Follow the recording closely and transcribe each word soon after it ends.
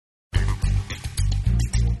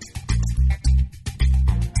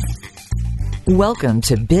Welcome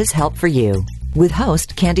to Biz Help for You with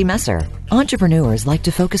host Candy Messer. Entrepreneurs like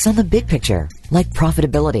to focus on the big picture, like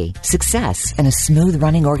profitability, success, and a smooth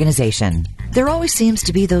running organization. There always seems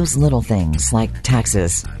to be those little things like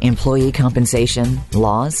taxes, employee compensation,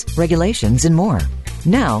 laws, regulations, and more.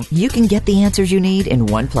 Now you can get the answers you need in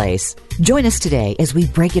one place. Join us today as we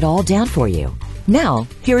break it all down for you. Now,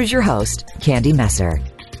 here is your host, Candy Messer.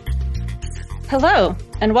 Hello,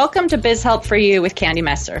 and welcome to Biz Help for You with Candy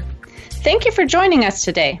Messer. Thank you for joining us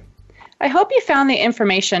today. I hope you found the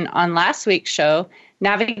information on last week's show,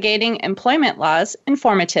 Navigating Employment Laws,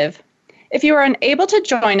 informative. If you are unable to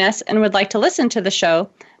join us and would like to listen to the show,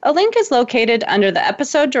 a link is located under the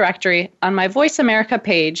episode directory on my Voice America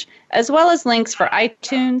page, as well as links for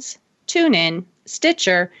iTunes, TuneIn,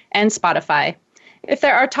 Stitcher, and Spotify. If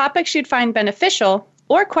there are topics you'd find beneficial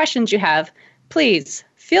or questions you have, please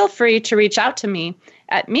feel free to reach out to me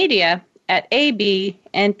at media@abnp.com.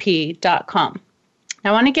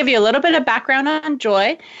 I want to give you a little bit of background on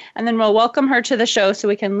Joy, and then we'll welcome her to the show so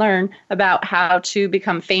we can learn about how to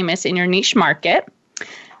become famous in your niche market.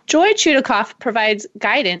 Joy Chudikoff provides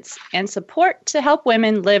guidance and support to help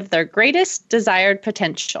women live their greatest desired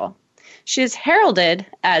potential. She is heralded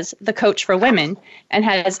as the coach for women and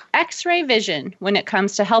has X-ray vision when it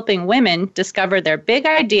comes to helping women discover their big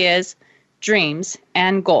ideas, dreams,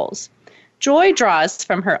 and goals. Joy draws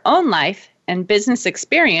from her own life and business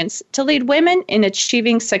experience to lead women in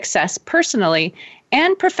achieving success personally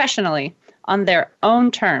and professionally on their own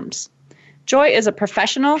terms. Joy is a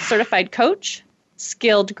professional certified coach,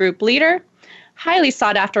 skilled group leader, highly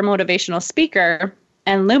sought-after motivational speaker,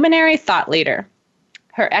 and luminary thought leader.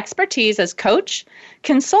 Her expertise as coach,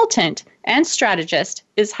 consultant, and strategist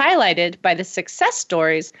is highlighted by the success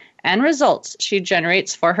stories and results she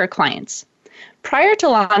generates for her clients. Prior to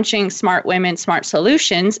launching Smart Women, Smart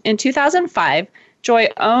Solutions in 2005, Joy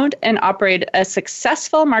owned and operated a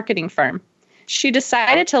successful marketing firm. She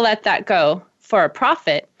decided to let that go for a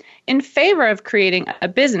profit in favor of creating a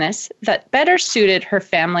business that better suited her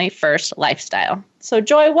family-first lifestyle. So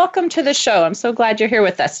Joy, welcome to the show. I'm so glad you're here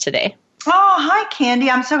with us today. Oh, hi, Candy.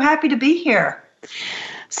 I'm so happy to be here.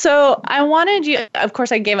 So I wanted you, of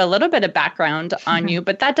course, I gave a little bit of background on you,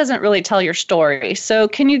 but that doesn't really tell your story. So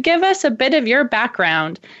can you give us a bit of your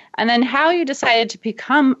background and then how you decided to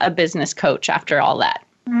become a business coach after all that?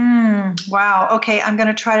 Wow. Okay. I'm going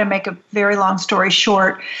to try to make a very long story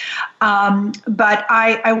short. But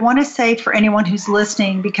I want to say for anyone who's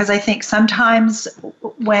listening, because I think sometimes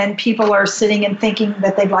when people are sitting and thinking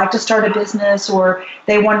that they'd like to start a business or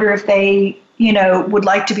they wonder if they would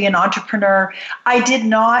like to be an entrepreneur. I did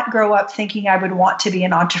not grow up thinking I would want to be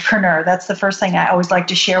an entrepreneur. That's the first thing I always like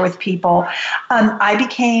to share with people. I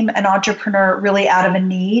became an entrepreneur really out of a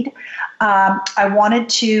need. I wanted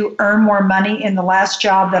to earn more money in the last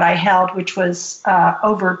job that I held, which was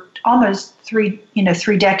over almost three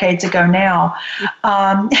decades ago now.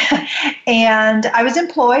 And I was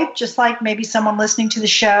employed, just like maybe someone listening to the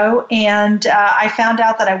show. And I found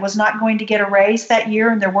out that I was not going to get a raise that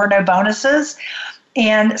year and there were no bonuses.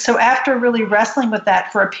 And so after really wrestling with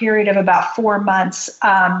that for a period of about 4 months,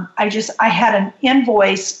 I had an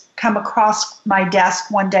invoice come across my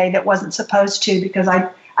desk one day that wasn't supposed to because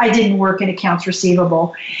I didn't work in accounts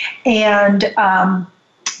receivable. And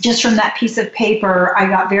just from that piece of paper, I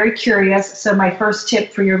got very curious. So my first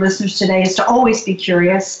tip for your listeners today is to always be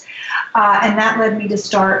curious. And that led me to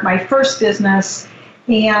start my first business.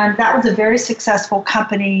 And that was a very successful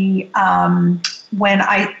company. When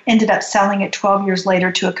I ended up selling it 12 years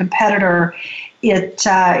later to a competitor,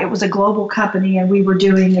 it was a global company, and we were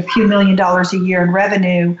doing a few $1 million a year in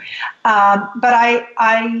revenue. But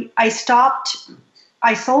I stopped.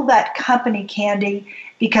 I sold that company, Candy,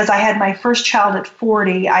 because I had my first child at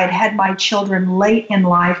 40. I had my children late in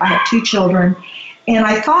life. I had 2 children. And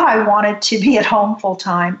I thought I wanted to be at home full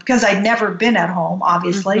time because I'd never been at home,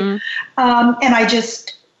 obviously. Mm-hmm. And I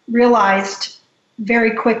just realized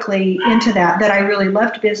very quickly into that I really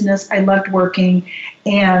loved business. I loved working.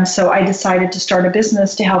 And so I decided to start a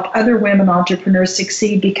business to help other women entrepreneurs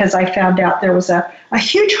succeed because I found out there was a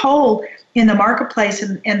huge hole in the marketplace,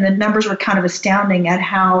 and the numbers were kind of astounding at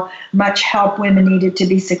how much help women needed to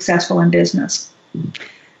be successful in business.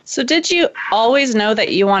 So did you always know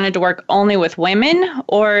that you wanted to work only with women,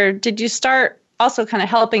 or did you start also kind of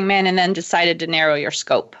helping men and then decided to narrow your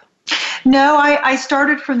scope? No, I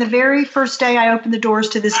started from the very first day I opened the doors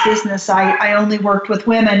to this business. I only worked with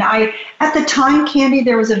women. At the time, Candy,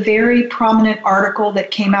 there was a very prominent article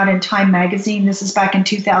that came out in Time magazine. This is back in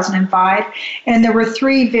 2005. And there were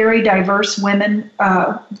 3 very diverse women,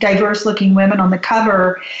 diverse-looking women on the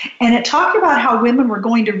cover. And it talked about how women were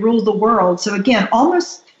going to rule the world. So again,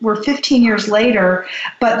 almost we're 15 years later,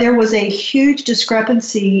 but there was a huge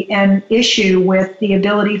discrepancy and issue with the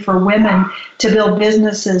ability for women to build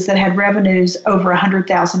businesses that had revenues over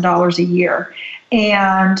 $100,000 a year.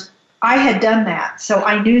 And I had done that, so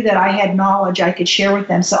I knew that I had knowledge I could share with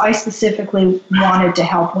them. So I specifically wanted to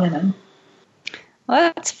help women.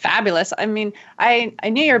 Well, that's fabulous. I mean, I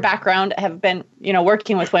knew your background, have been,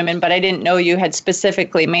 working with women, but I didn't know you had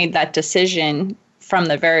specifically made that decision from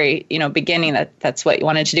the very, beginning that's what you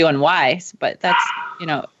wanted to do and why. But that's,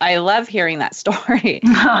 I love hearing that story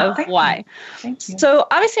of why. Thank you. So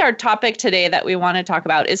obviously our topic today that we want to talk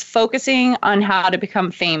about is focusing on how to become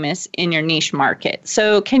famous in your niche market.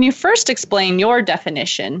 So can you first explain your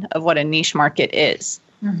definition of what a niche market is?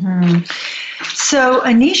 Mm-hmm. So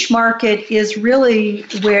a niche market is really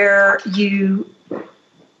where you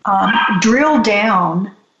drill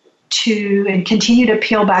down to and continue to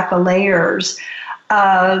peel back the layers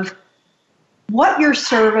of what your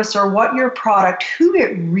service or what your product, who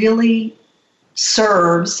it really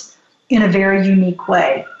serves in a very unique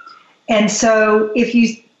way. And so if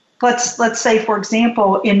you, let's say, for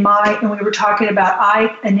example, when we were talking about,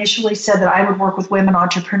 I initially said that I would work with women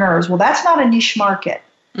entrepreneurs. Well, that's not a niche market.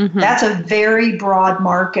 Mm-hmm. That's a very broad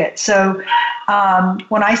market. So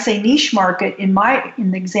when I say niche market, in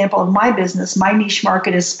the example of my business, my niche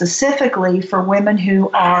market is specifically for women who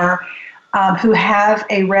are who have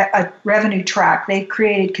a revenue track. They've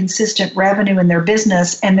created consistent revenue in their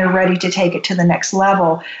business and they're ready to take it to the next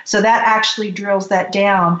level. So that actually drills that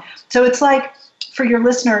down. So it's like, for your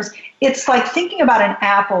listeners, it's like thinking about an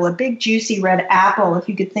apple, a big juicy red apple, if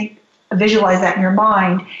you could visualize that in your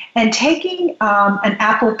mind, and taking an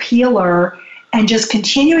apple peeler and just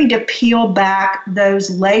continuing to peel back those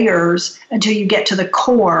layers until you get to the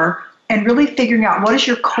core, and really figuring out what does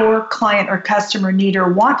your core client or customer need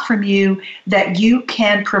or want from you that you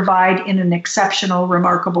can provide in an exceptional,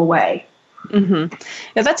 remarkable way. Mm-hmm.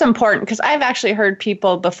 Yeah, that's important, because I've actually heard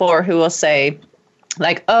people before who will say,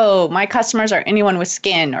 like, oh, my customers are anyone with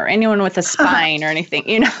skin or anyone with a spine or anything,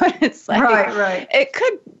 it's like, right. It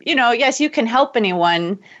could, yes, you can help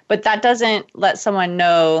anyone, but that doesn't let someone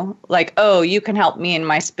know, like, oh, you can help me in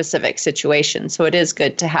my specific situation. So it is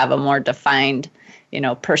good to have a more defined,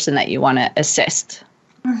 person that you want to assist.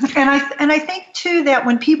 Mm-hmm. And I think too that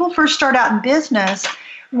when people first start out in business,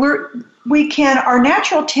 our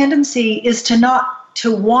natural tendency is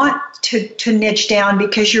to want to niche down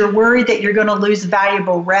because you're worried that you're going to lose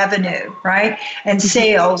valuable revenue, right? And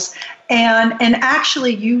sales. And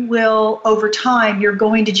actually you will, over time, you're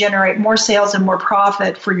going to generate more sales and more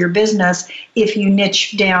profit for your business if you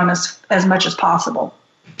niche down as much as possible.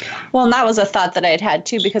 Well, and that was a thought that I had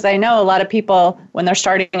too, because I know a lot of people, when they're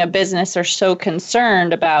starting a business, are so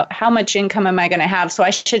concerned about how much income am I going to have. So I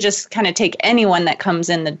should just kind of take anyone that comes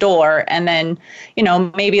in the door. And then,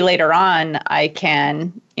 maybe later on I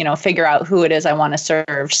can, figure out who it is I want to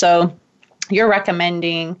serve. So you're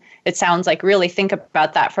recommending, it sounds like, really think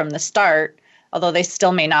about that from the start, although they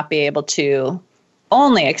still may not be able to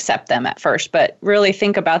only accept them at first, but really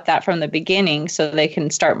think about that from the beginning so they can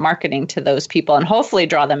start marketing to those people and hopefully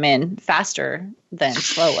draw them in faster than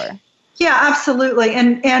slower. Yeah, absolutely.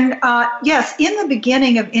 And yes, in the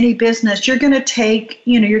beginning of any business, you're going to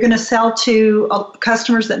you're going to sell to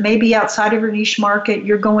customers that may be outside of your niche market.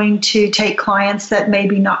 You're going to take clients that may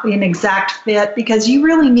be not an exact fit, because you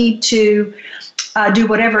really need to do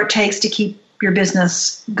whatever it takes to keep your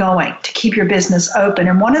business going, to keep your business open.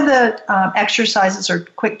 And one of the exercises or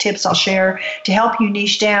quick tips I'll share to help you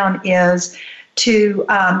niche down is to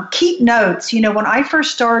keep notes. When I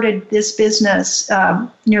first started this business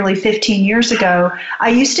nearly 15 years ago, I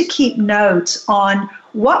used to keep notes on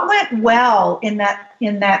what went well in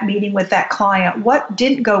that meeting with that client, what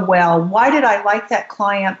didn't go well, why did I like that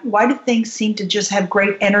client, why did things seem to just have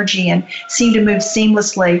great energy and seem to move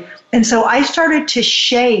seamlessly. And so I started to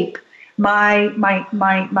shape my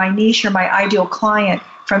niche or my ideal client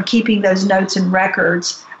from keeping those notes and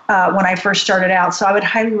records when I first started out. So I would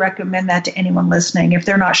highly recommend that to anyone listening if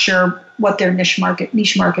they're not sure what their niche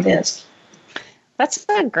market is. That's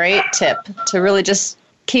a great tip, to really just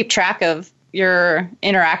keep track of your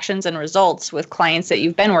interactions and results with clients that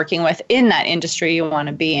you've been working with in that industry you want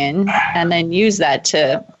to be in, and then use that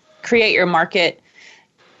to create your market,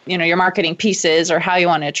 your marketing pieces or how you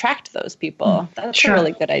want to attract those people. That's Sure. a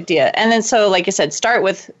really good idea. And then, so like you said, start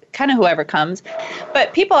with kind of whoever comes.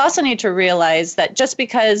 But people also need to realize that just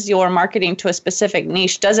because you're marketing to a specific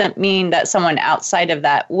niche doesn't mean that someone outside of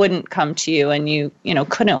that wouldn't come to you and you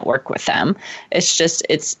couldn't work with them. It's just,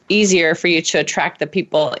 it's easier for you to attract the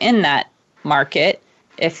people in that market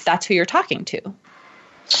if that's who you're talking to.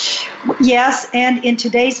 Yes, and in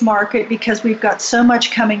today's market, because we've got so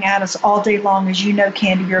much coming at us all day long, as you know,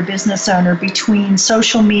 Candy, you're a business owner, between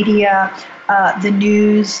social media, the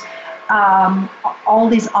news, all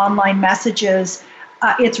these online messages,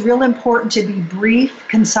 it's real important to be brief,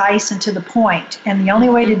 concise, and to the point. And the only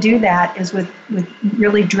way to do that is with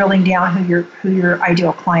really drilling down who your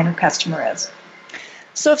ideal client or customer is.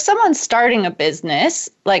 So if someone's starting a business,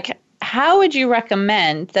 like, how would you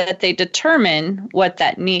recommend that they determine what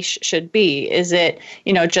that niche should be? Is it,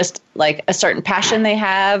 just like a certain passion they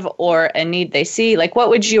have or a need they see? Like, what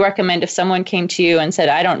would you recommend if someone came to you and said,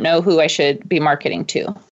 I don't know who I should be marketing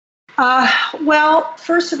to? Well,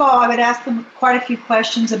 first of all, I would ask them quite a few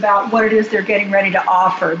questions about what it is they're getting ready to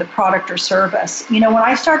offer, the product or service. When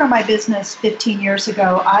I started my business 15 years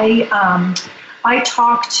ago, I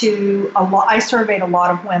talked to a lot. I surveyed a lot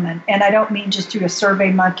of women, and I don't mean just through a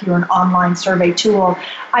Survey Monkey or an online survey tool.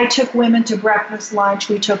 I took women to breakfast, lunch.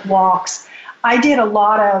 We took walks. I did a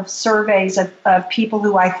lot of surveys of people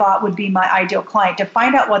who I thought would be my ideal client to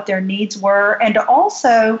find out what their needs were and to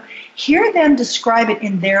also hear them describe it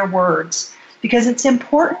in their words, because it's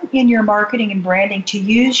important in your marketing and branding to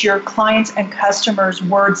use your clients' and customers'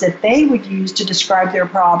 words that they would use to describe their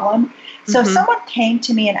problem. So if someone came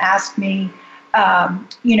to me and asked me,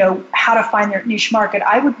 how to find their niche market,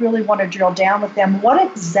 I would really want to drill down with them. What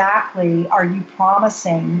exactly are you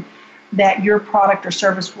promising that your product or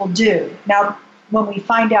service will do? Now, when we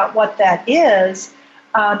find out what that is,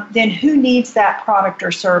 then who needs that product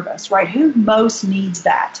or service, right? Who most needs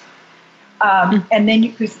that? And then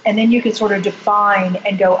you could sort of define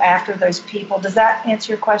and go after those people. Does that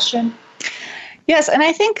answer your question? Yes, and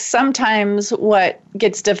I think sometimes what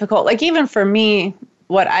gets difficult, like even for me,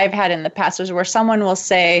 what I've had in the past is where someone will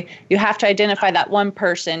say, you have to identify that one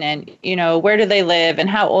person and, where do they live and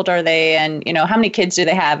how old are they and, how many kids do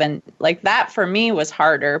they have? And like that for me was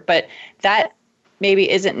harder, but that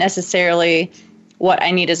maybe isn't necessarily what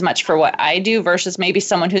I need as much for what I do versus maybe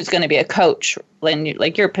someone who's going to be a coach in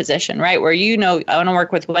like your position, right? Where, I want to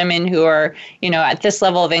work with women who are, at this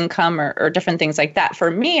level of income or different things like that.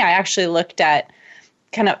 For me, I actually looked at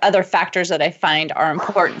kind of other factors that I find are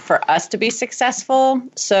important for us to be successful.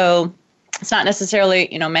 So it's not necessarily,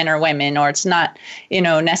 men or women, or it's not,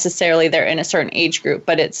 necessarily they're in a certain age group,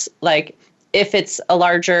 but it's like if it's a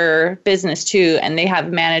larger business too, and they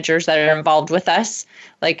have managers that are involved with us,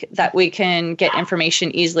 like that we can get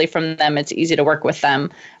information easily from them. It's easy to work with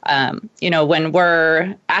them. When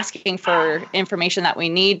we're asking for information that we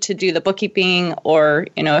need to do the bookkeeping or,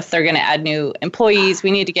 if they're going to add new employees,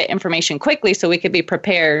 we need to get information quickly so we could be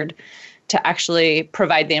prepared to actually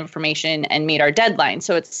provide the information and meet our deadline.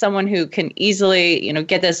 So it's someone who can easily,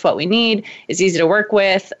 get this what we need, is easy to work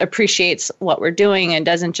with, appreciates what we're doing, and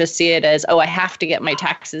doesn't just see it as, I have to get my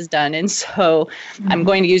taxes done. And so I'm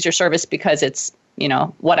going to use your service because it's,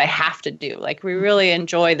 what I have to do. Like we really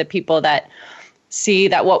enjoy the people that see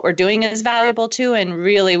that what we're doing is valuable too. And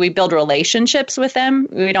really we build relationships with them.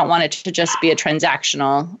 We don't want it to just be a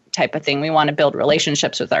transactional type of thing. We want to build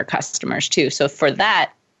relationships with our customers too. So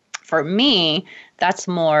for me, that's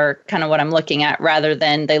more kind of what I'm looking at rather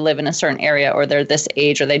than they live in a certain area or they're this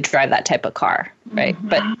age or they drive that type of car, right?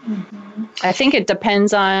 But I think it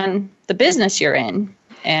depends on the business you're in.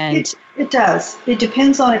 And it does. It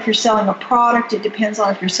depends on if you're selling a product. It depends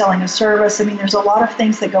on if you're selling a service. I mean, there's a lot of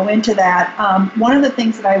things that go into that. One of the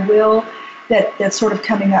things that that's sort of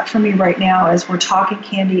coming up for me right now as we're talking,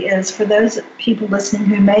 Candy, is for those people listening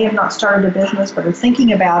who may have not started a business but are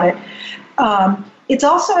thinking about it, it's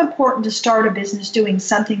also important to start a business doing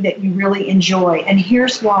something that you really enjoy. And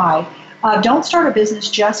here's why. Don't start a business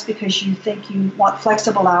just because you think you want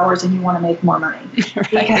flexible hours and you want to make more money.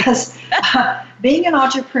 Right. Because being an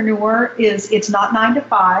entrepreneur it's not 9 to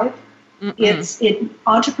 5.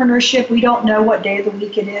 Entrepreneurship, we don't know what day of the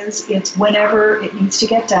week it is. It's whenever it needs to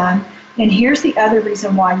get done. And here's the other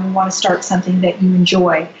reason why you want to start something that you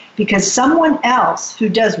enjoy. Because someone else who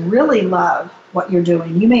does really love what you're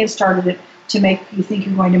doing, you may have started it to make you think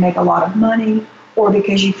you're going to make a lot of money, or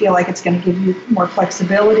because you feel like it's going to give you more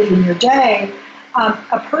flexibility in your day.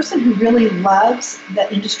 A person who really loves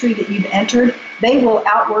the industry that you've entered, they will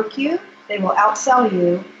outwork you, they will outsell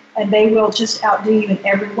you, and they will just outdo you in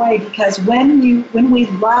every way. Because when we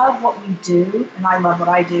love what we do, and I love what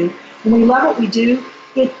I do, when we love what we do,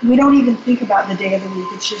 we don't even think about the day of the week.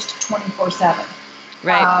 It's just 24/7.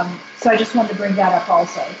 Right. So I just wanted to bring that up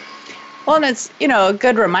also. Well, and it's, a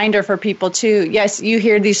good reminder for people too. Yes, you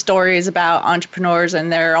hear these stories about entrepreneurs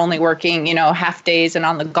and they're only working, half days and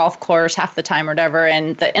on the golf course half the time or whatever.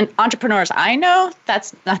 And the entrepreneurs I know,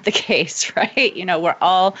 that's not the case, right? We're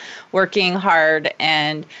all working hard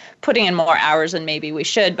and putting in more hours than maybe we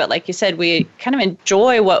should. But like you said, we kind of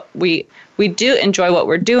enjoy what we do enjoy what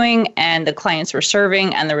we're doing and the clients we're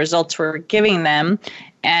serving and the results we're giving them.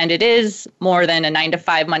 And it is more than a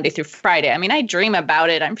 9-to-5 Monday through Friday. I mean, I dream about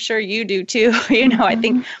it. I'm sure you do too. I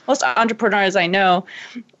think most entrepreneurs I know,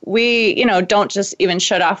 we, don't just even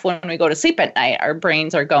shut off when we go to sleep at night. Our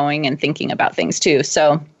brains are going and thinking about things too.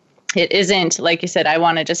 So it isn't, like you said, I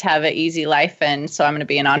want to just have an easy life, and so I'm going to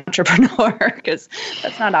be an entrepreneur, because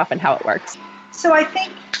that's not often how it works. So I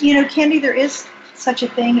think, Candy, there is such a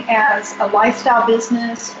thing as a lifestyle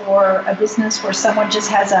business or a business where someone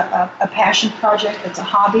just has a passion project that's a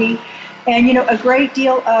hobby. And, a great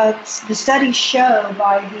deal of the studies show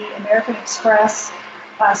by the American Express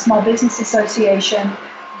Small Business Association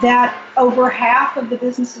that over half of the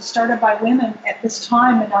businesses started by women at this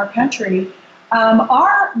time in our country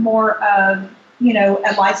are more of,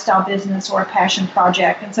 a lifestyle business or a passion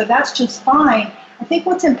project. And so that's just fine. I think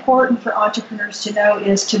what's important for entrepreneurs to know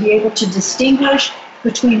is to be able to distinguish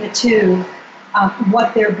between the two,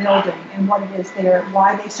 what they're building and what it is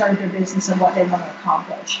why they started their business and what they want to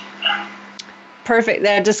accomplish. Perfect.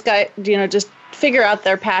 That just figure out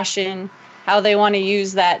their passion, how they want to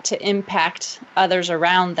use that to impact others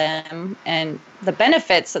around them, and the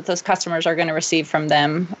benefits that those customers are going to receive from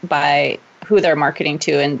them by who they're marketing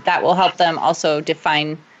to, and that will help them also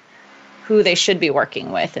define who they should be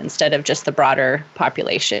working with instead of just the broader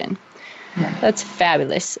population. Yeah. That's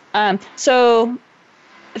fabulous. So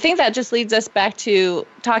I think that just leads us back to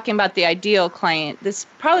talking about the ideal client. This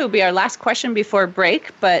probably will be our last question before break,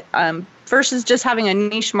 but versus just having a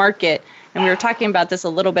niche market, and we were talking about this a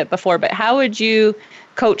little bit before, but how would you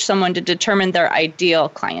coach someone to determine their ideal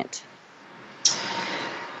client?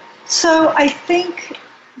 So I think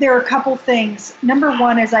there are a couple things. Number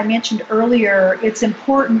one, as I mentioned earlier, it's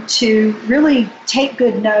important to really take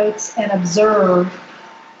good notes and observe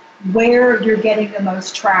where you're getting the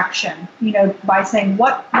most traction, by saying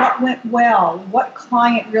what went well, what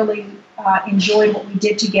client really enjoyed what we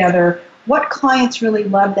did together, what clients really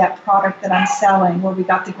loved that product that I'm selling, where we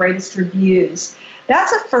got the greatest reviews.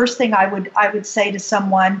 That's the first thing I would say to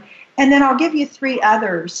someone. And then I'll give you three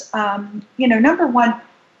others. Number one,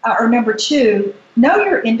 or number two, know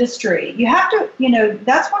your industry. You have to,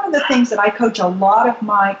 that's one of the things that I coach a lot of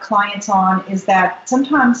my clients on, is that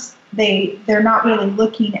sometimes they're not really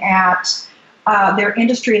looking at their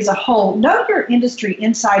industry as a whole. Know your industry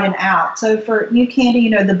inside and out. So for you, Candy,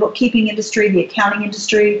 the bookkeeping industry, the accounting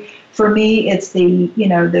industry. For me, it's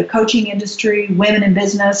the coaching industry, women in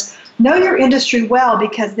business. Know your industry well,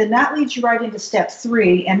 because then that leads you right into step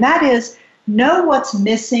 3, and that is know what's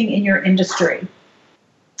missing in your industry.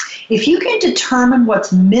 If you can determine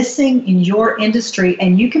what's missing in your industry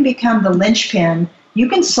and you can become the linchpin, you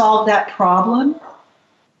can solve that problem,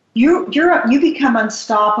 you become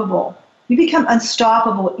unstoppable. You become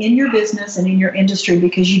unstoppable in your business and in your industry,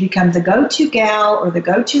 because you become the go-to gal or the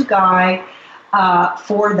go-to guy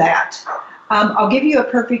for that. I'll give you a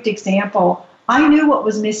perfect example. I knew what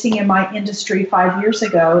was missing in my industry 5 years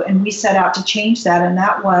ago, and we set out to change that, and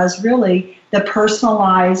that was really the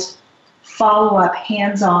personalized follow-up,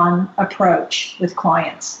 hands-on approach with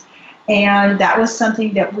clients. And that was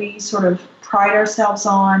something that we sort of pride ourselves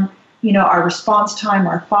on, our response time,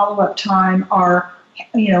 our follow-up time, our,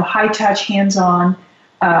 high-touch, hands-on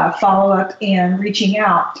follow-up and reaching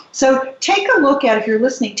out. So take a look at, if you're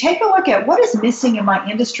listening, take a look at what is missing in my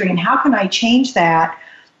industry and how can I change that.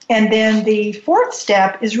 And then the fourth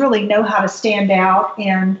step is really know how to stand out.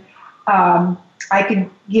 And I can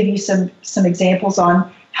give you some examples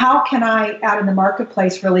on how can I, out in the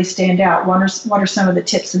marketplace, really stand out? What are some of the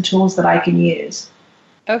tips and tools that I can use?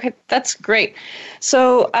 Okay, that's great.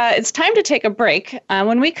 So it's time to take a break.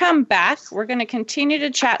 When we come back, we're going to continue to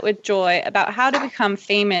chat with Joy about how to become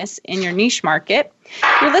famous in your niche market.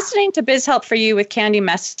 You're listening to Biz Help for You with Candy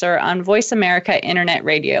Messer on Voice America Internet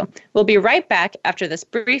Radio. We'll be right back after this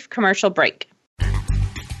brief commercial break.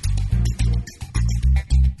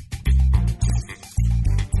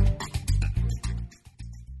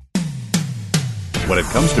 When it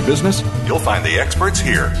comes to business, you'll find the experts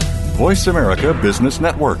here. Voice America Business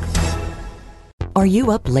Network. Are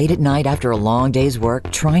you up late at night after a long day's work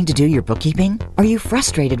trying to do your bookkeeping? Are you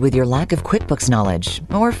frustrated with your lack of QuickBooks knowledge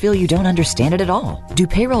or feel you don't understand it at all? Do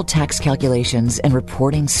payroll tax calculations and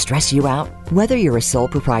reporting stress you out? Whether you're a sole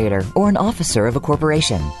proprietor or an officer of a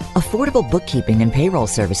corporation, Affordable Bookkeeping and Payroll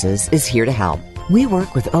Services is here to help. We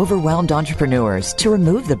work with overwhelmed entrepreneurs to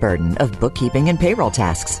remove the burden of bookkeeping and payroll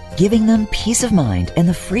tasks, giving them peace of mind and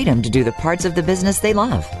the freedom to do the parts of the business they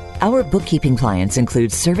love. Our bookkeeping clients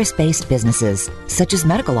include service-based businesses such as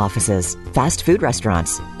medical offices, fast food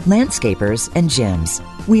restaurants, landscapers, and gyms.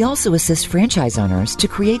 We also assist franchise owners to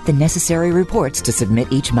create the necessary reports to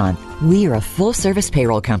submit each month. We are a full-service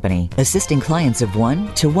payroll company assisting clients of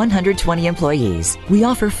 1 to 120 employees. We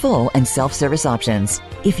offer full and self-service options.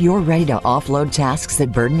 If you're ready to offload tasks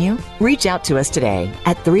that burden you, reach out to us today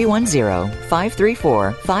at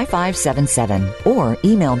 310-534-5577 or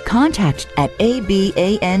email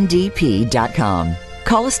contact@abandp.com.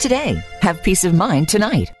 Call us today. Have peace of mind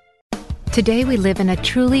tonight. Today we live in a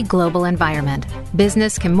truly global environment.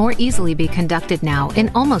 Business can more easily be conducted now in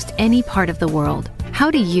almost any part of the world. How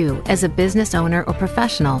do you, as a business owner or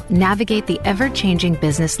professional, navigate the ever-changing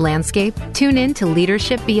business landscape? Tune in to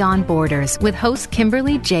Leadership Beyond Borders with host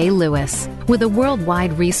Kimberly J. Lewis. With a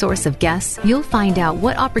worldwide resource of guests, you'll find out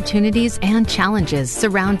what opportunities and challenges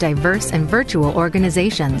surround diverse and virtual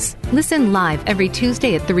organizations. Listen live every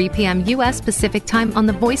Tuesday at 3 p.m. U.S. Pacific Time on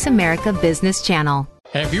the Voice America Business Channel.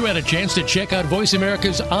 Have you had a chance to check out Voice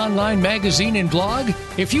America's online magazine and blog?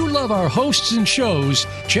 If you love our hosts and shows,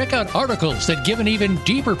 check out articles that give an even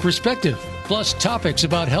deeper perspective, plus topics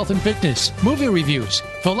about health and fitness, movie reviews,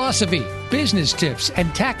 philosophy, business tips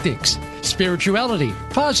and tactics, spirituality,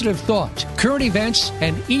 positive thought, current events,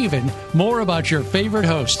 and even more about your favorite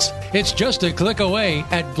hosts. It's just a click away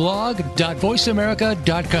at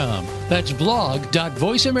blog.voiceamerica.com. That's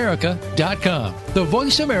blog.voiceamerica.com. The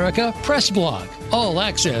Voice America Press Blog. All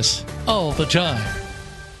access, all the time.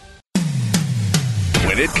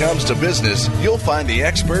 When it comes to business, you'll find the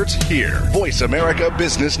experts here. Voice America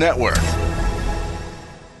Business Network.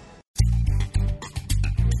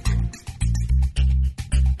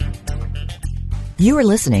 You are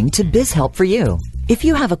listening to Biz Help for You. If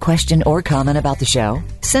you have a question or comment about the show,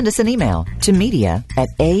 send us an email to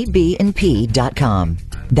media@abandp.com.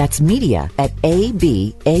 That's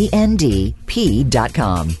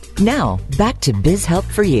media@abandp.com. Now, back to Biz Help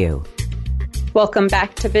for You. Welcome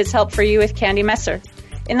back to Biz Help for You with Candy Messer.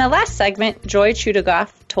 In the last segment, Joy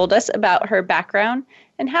Chudagoff told us about her background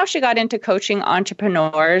and how she got into coaching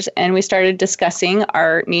entrepreneurs, and we started discussing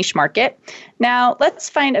our niche market. Now, let's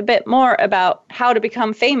find a bit more about how to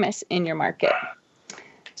become famous in your market.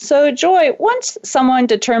 So, Joy, once someone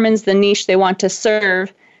determines the niche they want to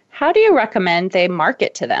serve, how do you recommend they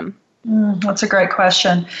market to them? That's a great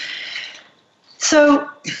question. So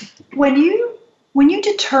when you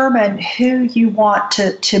determine who you want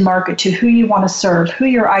to market to, who you want to serve, who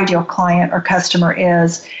your ideal client or customer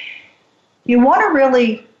is, you want to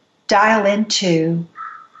really dial into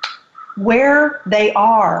where they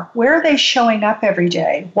are, where are they showing up every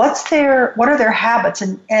day, what are their habits,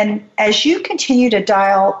 and as you continue to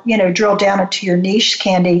drill down into your niche,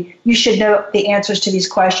 Candy, you should know the answers to these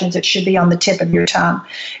questions. It should be on the tip of your tongue.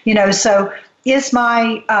 So is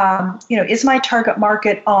my target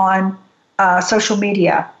market on social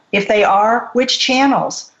media? If they are, which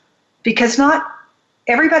channels? Because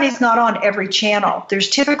everybody's not on every channel. There's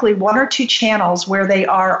typically one or two channels where they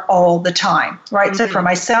are all the time, right? Mm-hmm. So for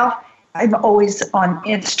myself, I'm always on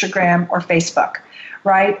Instagram or Facebook,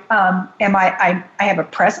 right? I have a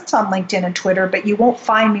presence on LinkedIn and Twitter, but you won't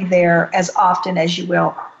find me there as often as you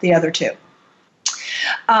will the other two.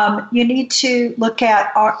 You need to look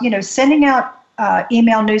at, sending out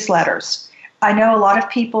email newsletters. I know a lot of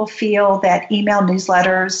people feel that email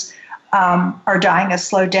newsletters are dying a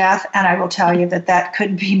slow death, and I will tell you that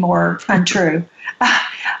couldn't be more untrue.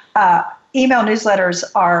 Email newsletters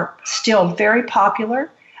are still very popular.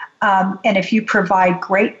 And if you provide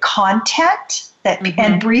great content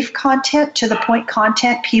and brief content, to the point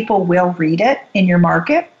content, people will read it in your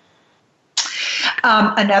market.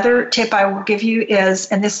 Another tip I will give you is,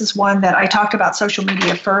 and this is one that I talked about social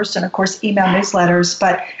media first and, of course, email newsletters,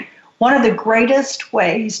 but one of the greatest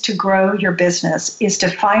ways to grow your business is to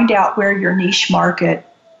find out where your niche market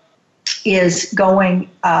is going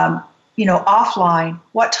offline,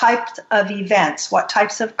 what types of events, what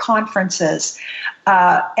types of conferences,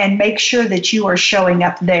 and make sure that you are showing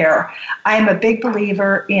up there. I am a big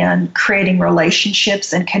believer in creating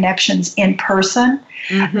relationships and connections in person.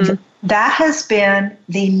 Mm-hmm. That has been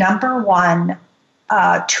the number one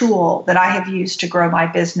tool that I have used to grow my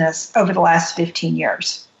business over the last 15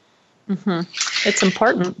 years. Mm-hmm. It's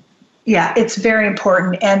important. Yeah, it's very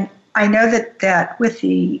important. And I know that with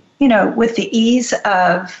the ease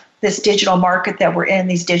of this digital market that we're in,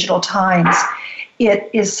 these digital times, it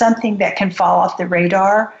is something that can fall off the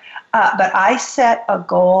radar. But I set a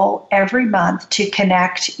goal every month to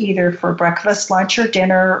connect either for breakfast, lunch, or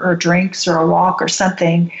dinner, or drinks, or a walk, or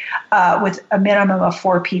something with a minimum of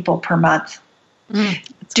 4 people per month.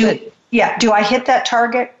 Yeah. Do I hit that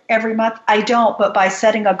target every month? I don't, but by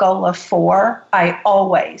setting a goal of 4, I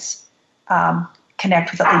always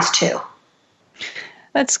connect with at least 2.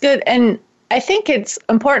 That's good. And I think it's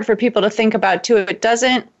important for people to think about, too. It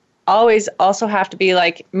doesn't always also have to be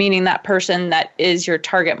like meaning that person that is your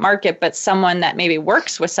target market, but someone that maybe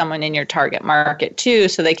works with someone in your target market, too,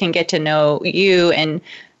 so they can get to know you and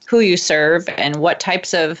who you serve and what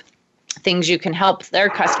types of things you can help their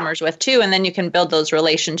customers with, too. And then you can build those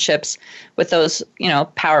relationships with those,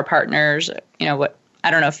 power partners, what I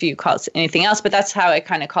don't know if you call it anything else, but that's how I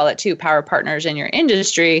kind of call it too, power partners in your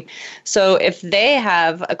industry. So if they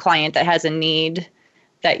have a client that has a need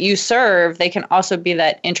that you serve, they can also be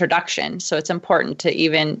that introduction. So it's important to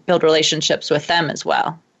even build relationships with them as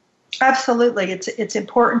well. Absolutely. It's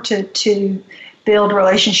important to build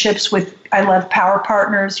relationships with, I love power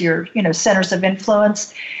partners, your centers of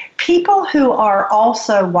influence, people who are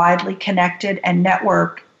also widely connected and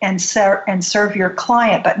networked and serve your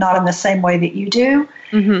client, but not in the same way that you do.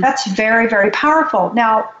 Mm-hmm. That's very, very powerful.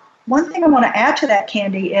 Now, one thing I want to add to that,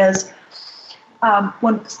 Candy, is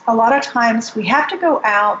when a lot of times we have to go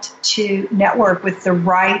out to network with the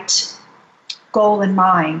right goal in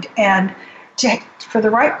mind. And for the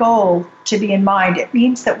right goal to be in mind, it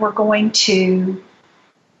means that we're going to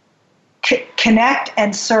connect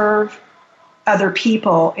and serve other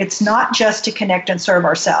people. It's not just to connect and serve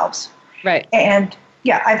ourselves. Right. And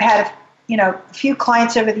yeah, I've had a few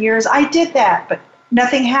clients over the years. I did that, but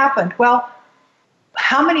nothing happened. Well,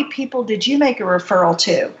 how many people did you make a referral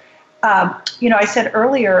to? I said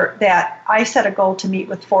earlier that I set a goal to meet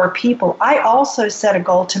with 4 people. I also set a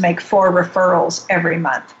goal to make 4 referrals every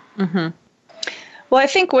month. Mm-hmm. Well, I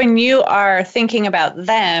think when you are thinking about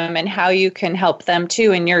them and how you can help them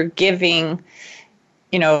too, and you're giving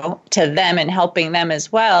to them and helping them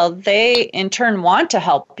as well, they in turn want to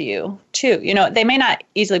help you too. They may not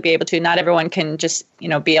easily be able to. Not everyone can just,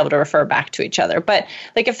 be able to refer back to each other. But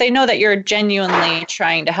like if they know that you're genuinely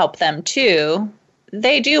trying to help them too,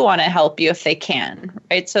 they do want to help you if they can,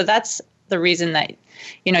 right? So that's the reason that,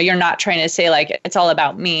 you're not trying to say like, it's all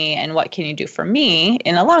about me and what can you do for me.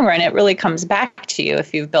 In the long run, it really comes back to you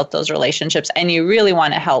if you've built those relationships and you really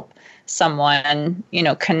want to help someone,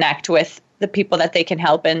 connect with the people that they can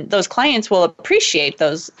help. And those clients will appreciate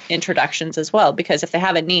those introductions as well, because if they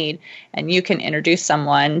have a need and you can introduce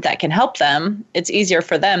someone that can help them, it's easier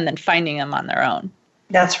for them than finding them on their own.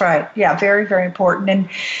 That's right. Yeah, very, very important. And,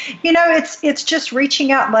 it's just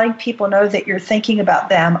reaching out and letting people know that you're thinking about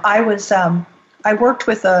them. I worked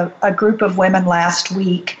with a group of women last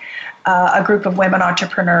week, a group of women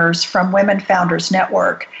entrepreneurs from Women Founders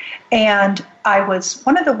Network. And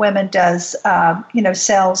one of the women does,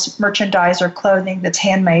 sells merchandise or clothing that's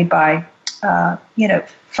handmade by,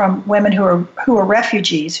 from women who are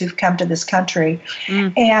refugees who've come to this country.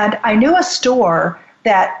 Mm. And I knew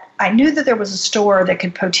that there was a store that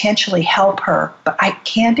could potentially help her, but I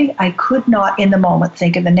could not in the moment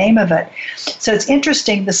think of the name of it. So it's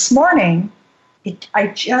interesting. This morning, it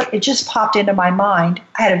just popped into my mind.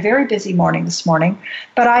 I had a very busy morning this morning,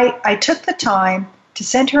 but I took the time to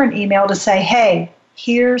send her an email to say, hey,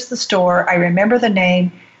 here's the store. I remember the name.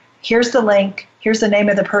 Here's the link. Here's the name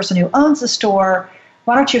of the person who owns the store.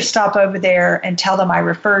 Why don't you stop over there and tell them I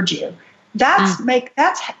referred you? That's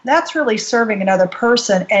really serving another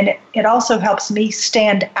person, and it also helps me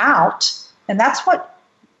stand out. And that's what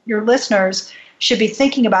your listeners should be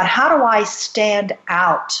thinking about. How do I stand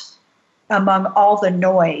out among all the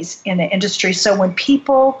noise in the industry? So when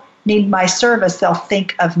people need my service, they'll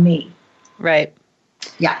think of me. Right.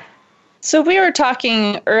 Yeah. So we were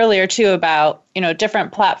talking earlier too about,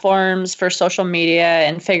 different platforms for social media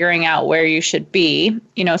and figuring out where you should be.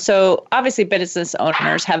 So obviously business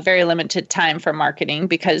owners have very limited time for marketing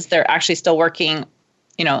because they're actually still working,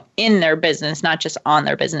 in their business, not just on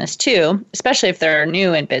their business too, especially if they're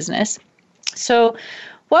new in business. So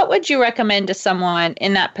what would you recommend to someone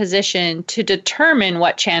in that position to determine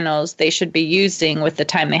what channels they should be using with the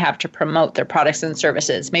time they have to promote their products and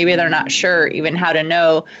services? Maybe they're not sure even how to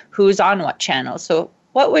know who's on what channel. So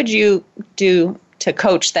what would you do to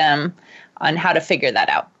coach them on how to figure that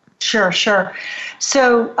out? Sure. So,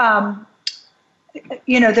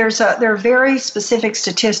 there are very specific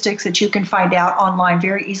statistics that you can find out online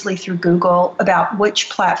very easily through Google about which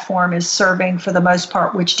platform is serving, for the most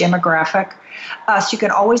part, which demographic. So you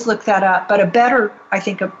can always look that up. But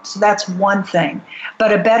so that's one thing.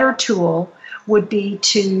 But a better tool would be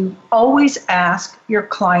to always ask your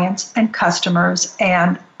clients and customers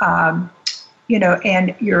and,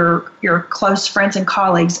 and your close friends and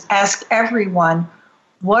colleagues, ask everyone,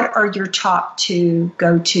 what are your top 2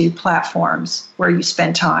 go-to platforms where you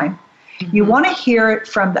spend time? You want to hear it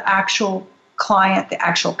from the actual client, the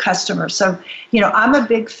actual customer. So, I'm a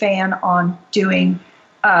big fan on doing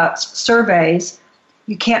surveys.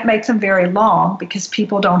 You can't make them very long because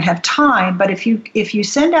people don't have time. But if you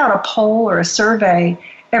send out a poll or a survey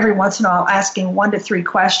every once in a while asking 1 to 3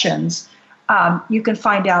 questions, you can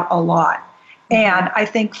find out a lot. And I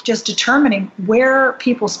think just determining where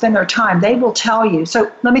people spend their time, they will tell you. So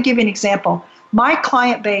let me give you an example. My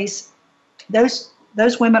client base, those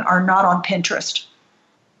women are not on Pinterest.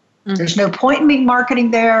 Mm-hmm. There's no point in me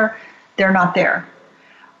marketing there. They're not there.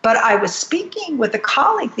 But I was speaking with a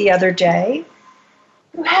colleague the other day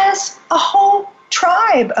who has a whole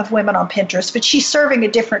tribe of women on Pinterest, but she's serving a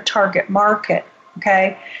different target market.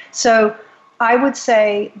 Okay. So I would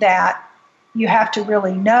say that you have to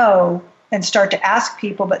really know and start to ask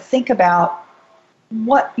people, but think about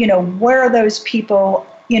where are those people,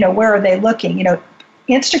 where are they looking?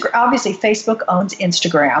 Instagram, obviously Facebook owns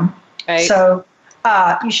Instagram. Right. So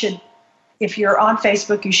you should, if you're on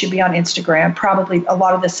Facebook, you should be on Instagram. Probably a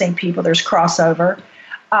lot of the same people, there's crossover.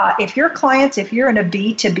 If your clients, if you're in a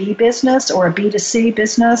B2B business or a B2C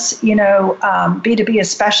business, B2B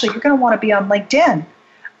especially, you're going to want to be on LinkedIn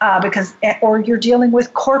or you're dealing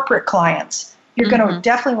with corporate clients. You're going to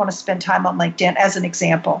definitely want to spend time on LinkedIn as an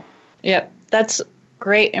example. Yep, that's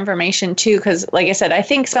great information too, because like I said, I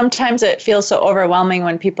think sometimes it feels so overwhelming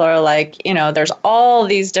when people are like, there's all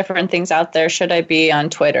these different things out there. Should I be on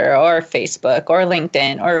Twitter or Facebook or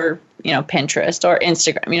LinkedIn or, Pinterest or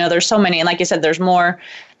Instagram? There's so many. And like you said, there's more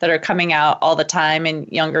that are coming out all the time, and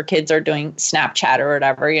younger kids are doing Snapchat or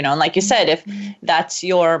whatever, and like you said, if that's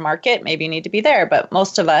your market, maybe you need to be there. But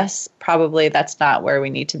most of us, probably that's not where we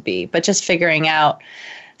need to be. But just figuring out,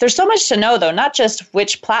 there's so much to know, though, not just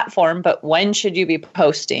which platform, but when should you be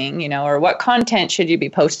posting, or what content should you be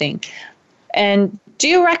posting? And do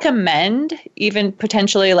you recommend even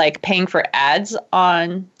potentially like paying for ads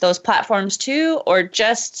on those platforms too, or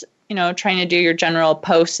just, trying to do your general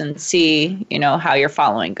posts and see, how your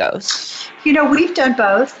following goes? We've done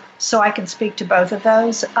both, so I can speak to both of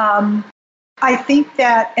those. I think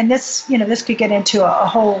that, and this could get into a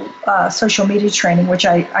whole social media training, which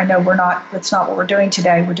I know that's not what we're doing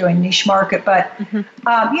today. We're doing niche market, but,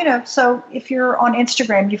 so if you're on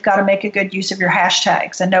Instagram, you've got to make a good use of your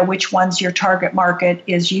hashtags and know which ones your target market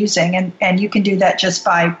is using. And you can do that just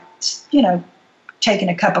by, taking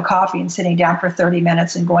a cup of coffee and sitting down for 30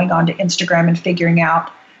 minutes and going on to Instagram and figuring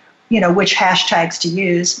out, which hashtags to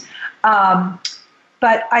use.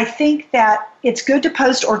 But I think that it's good to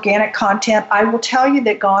post organic content. I will tell you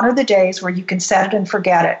that gone are the days where you can set it and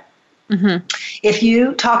forget it. Mm-hmm. If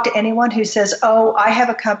you talk to anyone who says, oh, I have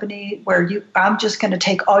a company where I'm just going to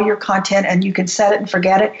take all your content and you can set it and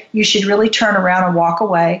forget it, you should really turn around and walk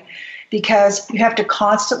away, because you have to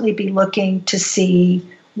constantly be looking to see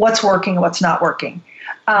what's working and what's not working.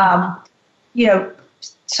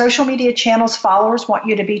 Social media channels, followers want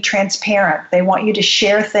you to be transparent. They want you to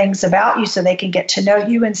share things about you so they can get to know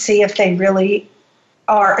you and see if they really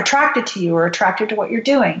are attracted to you or attracted to what you're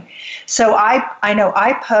doing. So I know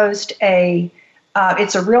I post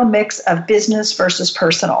it's a real mix of business versus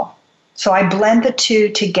personal. So I blend the two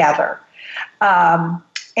together.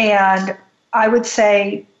 And I would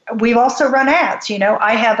say we've also run ads.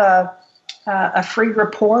 I have a free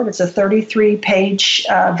report. It's a 33-page,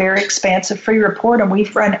 very expansive free report, and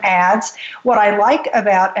we've run ads. What I like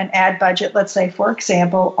about an ad budget, let's say, for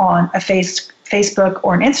example, on a Facebook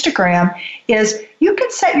or an Instagram, is you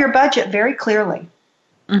can set your budget very clearly.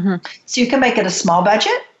 Mm-hmm. So you can make it a small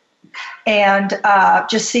budget and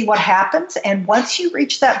just see what happens. And once you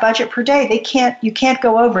reach that budget per day, you can't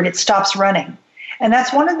go over it. It stops running. And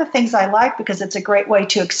that's one of the things I like, because it's a great way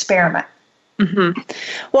to experiment. Mm-hmm.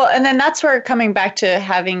 Well, and then that's where coming back to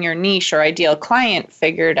having your niche or ideal client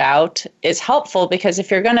figured out is helpful, because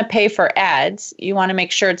if you're going to pay for ads, you want to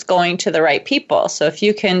make sure it's going to the right people. So if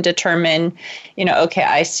you can determine, okay,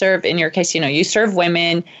 I serve, in your case, you serve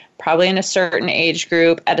women, probably in a certain age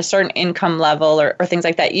group, at a certain income level or things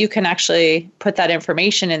like that, you can actually put that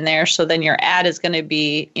information in there. So then your ad is going to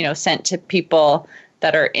be, sent to people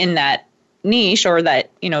that are in that niche, or that,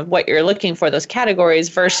 what you're looking for, those categories,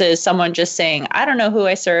 versus someone just saying, I don't know who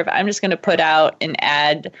I serve, I'm just going to put out an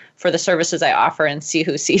ad for the services I offer and see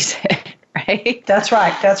who sees it, right? That's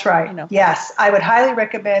right. Yes, I would highly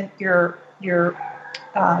recommend your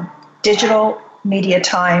digital media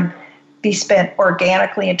time be spent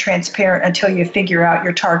organically and transparent until you figure out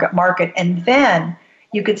your target market, and then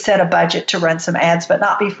you could set a budget to run some ads, but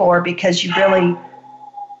not before, because you really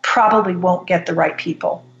probably won't get the right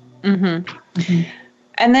people. Mm-hmm. Mm-hmm.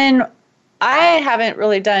 And then I haven't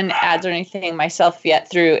really done ads or anything myself yet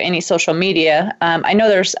through any social media. I know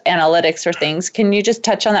there's analytics or things. Can you just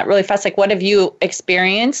touch on that really fast? Like, what have you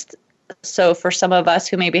experienced? So for some of us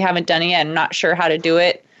who maybe haven't done it yet and not sure how to do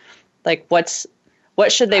it, like what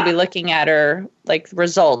should they be looking at, or like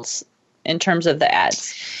results in terms of the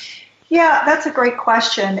ads? Yeah, that's a great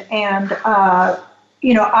question. And,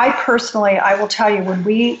 I personally, I will tell you, when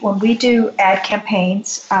we do ad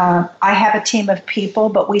campaigns, I have a team of people,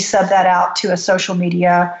 but we sub that out to a social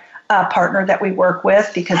media partner that we work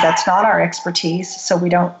with, because that's not our expertise. So we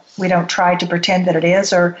don't try to pretend that it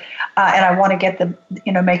is, and I want to get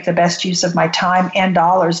make the best use of my time and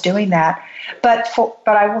dollars doing that. But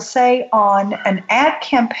I will say, on an ad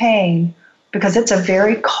campaign, because it's a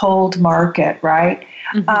very cold market, right?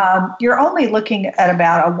 Mm-hmm. You're only looking at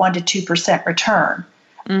about a 1% to 2% return.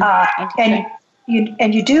 Okay.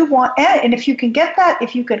 And you do want, and if you can get that,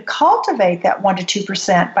 if you can cultivate that 1% to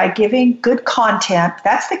 2% by giving good content,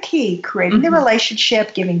 that's the key, creating the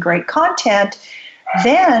relationship, giving great content,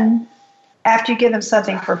 then after you give them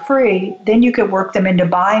something for free, then you could work them into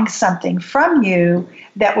buying something from you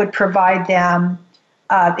that would provide them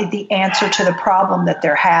the answer to the problem that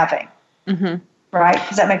they're having. Mm-hmm. Right?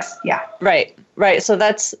 Does that make sense? Yeah. Right. So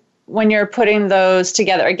that's when you're putting those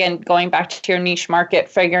together, again, going back to your niche market,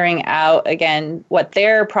 figuring out, again, what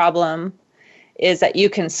their problem is that you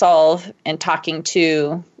can solve, and talking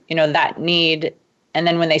to, that need. And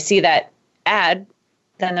then when they see that ad,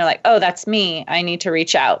 then they're like, oh, that's me. I need to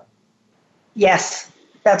reach out. Yes,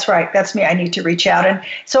 that's right. That's me. I need to reach out. And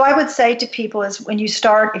so I would say to people is,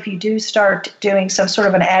 if you do start doing some sort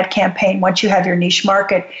of an ad campaign, once you have your niche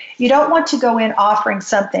market, you don't want to go in offering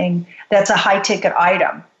something that's a high ticket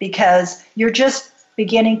item, because you're just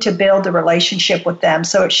beginning to build a relationship with them.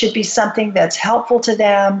 So it should be something that's helpful to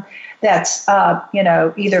them, that's,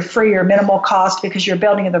 either free or minimal cost, because you're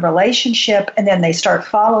building the relationship, and then they start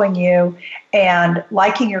following you and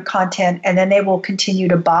liking your content, and then they will continue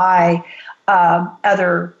to buy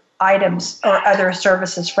other items or other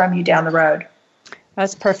services from you down the road.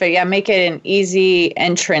 That's perfect. Yeah, make it an easy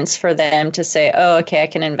entrance for them to say, oh, okay, I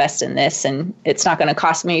can invest in this, and it's not going to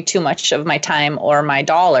cost me too much of my time or my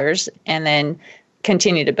dollars, and then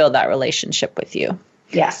continue to build that relationship with you.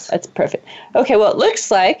 Yes. That's perfect. Okay, well, it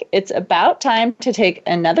looks like it's about time to take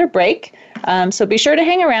another break. So be sure to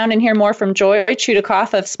hang around and hear more from Joy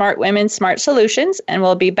Chudikoff of Smart Women, Smart Solutions, and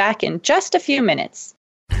we'll be back in just a few minutes.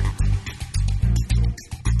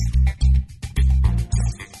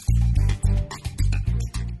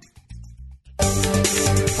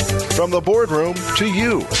 From the boardroom to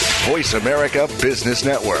you, Voice America Business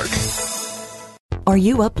Network. Are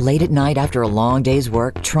you up late at night after a long day's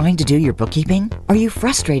work trying to do your bookkeeping? Are you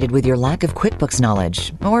frustrated with your lack of QuickBooks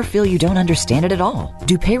knowledge, or feel you don't understand it at all?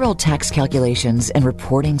 Do payroll tax calculations and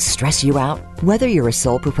reporting stress you out? Whether you're a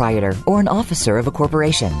sole proprietor or an officer of a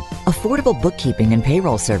corporation, Affordable Bookkeeping and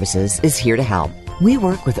Payroll Services is here to help. We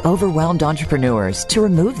work with overwhelmed entrepreneurs to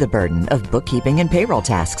remove the burden of bookkeeping and payroll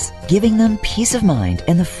tasks, giving them peace of mind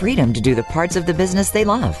and the freedom to do the parts of the business they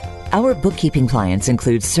love. Our bookkeeping clients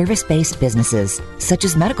include service-based businesses such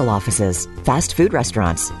as medical offices, fast food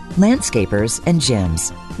restaurants, landscapers, and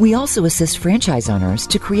gyms. We also assist franchise owners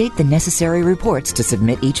to create the necessary reports to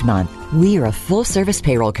submit each month. We are a full-service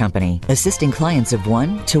payroll company, assisting clients of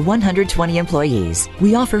 1 to 120 employees.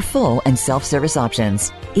 We offer full and self-service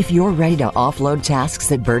options. If you're ready to offload tasks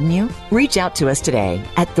that burden you, reach out to us today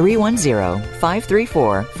at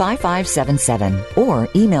 310-534-5577 or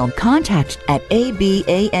email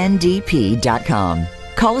contact@abandp.com.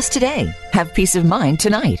 Call us today. Have peace of mind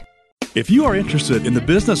tonight. If you are interested in the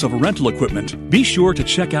business of rental equipment, be sure to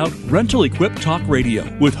check out Rental Equip Talk Radio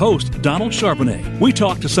with host Donald Charbonnet. We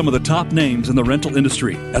talk to some of the top names in the rental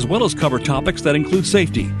industry, as well as cover topics that include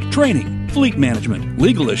safety, training, fleet management,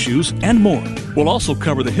 legal issues, and more. We'll also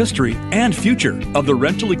cover the history and future of the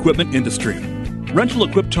rental equipment industry. Rental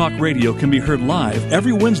Equip Talk Radio can be heard live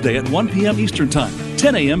every Wednesday at 1 p.m. Eastern Time,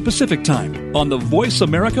 10 a.m. Pacific Time on the Voice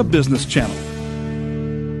America Business Channel.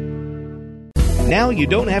 Now you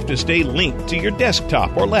don't have to stay linked to your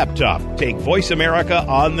desktop or laptop. Take Voice America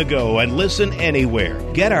on the go and listen anywhere.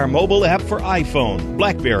 Get our mobile app for iPhone,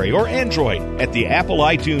 BlackBerry, or Android at the Apple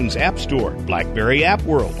iTunes App Store, BlackBerry App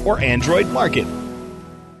World, or Android Market.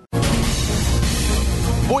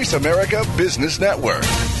 Voice America Business Network,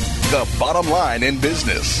 the bottom line in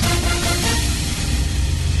business.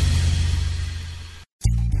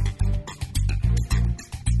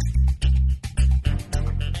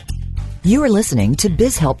 You are listening to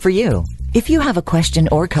Biz Help for You. If you have a question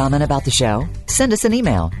or comment about the show, send us an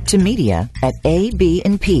email to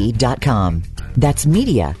media@abnp.com. That's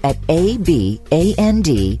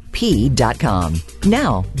media@abandp.com.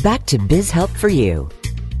 Now, back to Biz Help for You.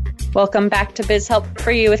 Welcome back to Biz Help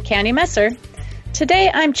for You with Candy Messer.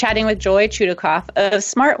 Today, I'm chatting with Joy Chudakoff of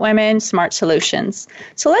Smart Women, Smart Solutions.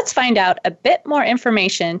 So let's find out a bit more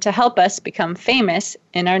information to help us become famous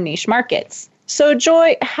in our niche markets. So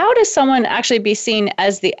Joy, how does someone actually be seen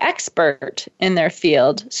as the expert in their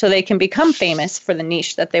field so they can become famous for the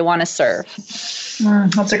niche that they want to serve?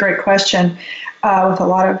 That's a great question with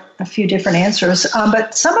a few different answers.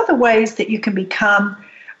 But some of the ways that you can become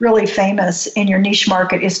really famous in your niche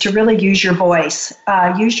market is to really use your voice.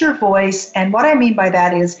 Use your voice, and what I mean by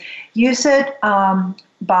that is use it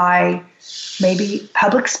by maybe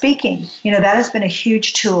public speaking. That has been a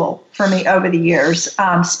huge tool for me over the years.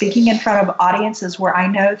 Speaking in front of audiences where I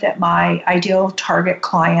know that my ideal target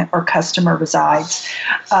client or customer resides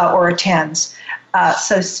or attends.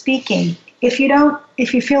 So speaking. If you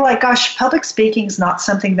feel like, gosh, public speaking is not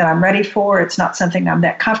something that I'm ready for, it's not something I'm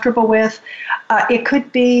that comfortable with, it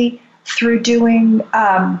could be through doing,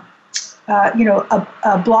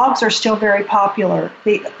 blogs are still very popular.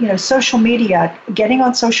 Social media, getting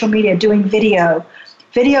on social media, doing video.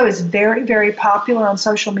 Video is very, very popular on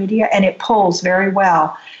social media, and it pulls very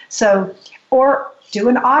well. So, or do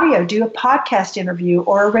an audio, do a podcast interview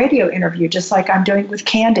or a radio interview, just like I'm doing with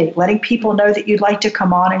Candy, letting people know that you'd like to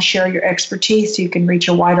come on and share your expertise so you can reach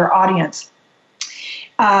a wider audience.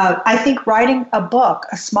 I think writing a book,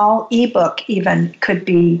 a small ebook even, could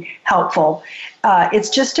be helpful. It's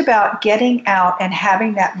just about getting out and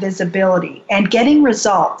having that visibility and getting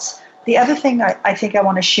results. The other thing I think I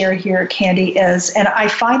want to share here, Candy, is, and I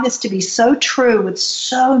find this to be so true with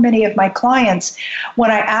so many of my clients, when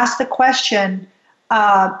I ask the question,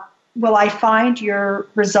 will I find your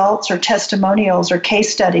results or testimonials or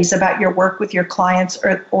case studies about your work with your clients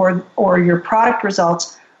or your product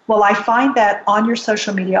results? Will I find that on your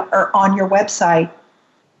social media or on your website?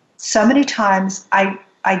 So many times I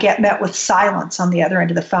get met with silence on the other end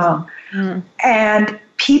of the phone. And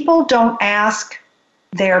people don't ask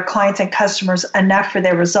their clients and customers enough for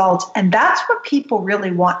their results. And that's what people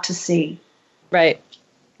really want to see. Right.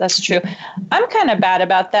 That's true. I'm kind of bad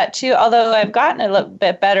about that too, although I've gotten a little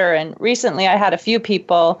bit better. And recently I had a few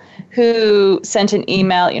people who sent an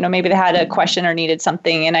email, maybe they had a question or needed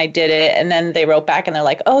something and I did it. And then they wrote back and they're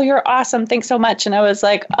like, oh, you're awesome. Thanks so much. And I was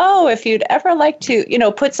like, oh, if you'd ever like to,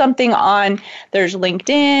 put something on, there's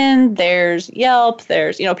LinkedIn, there's Yelp,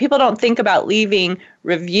 there's, people don't think about leaving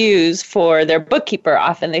reviews for their bookkeeper.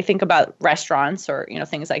 Often they think about restaurants or,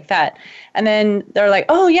 things like that. And then they're like,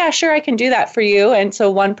 oh yeah, sure, I can do that for you. And so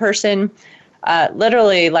one person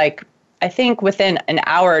literally, like, I think within an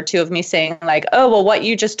hour or two of me saying like, oh, well, what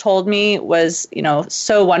you just told me was,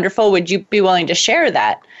 so wonderful. Would you be willing to share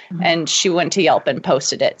that? Mm-hmm. And she went to Yelp and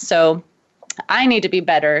posted it. So I need to be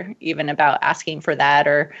better even about asking for that.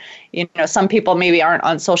 Or, some people maybe aren't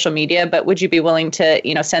on social media, but would you be willing to,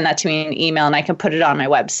 send that to me in an email and I can put it on my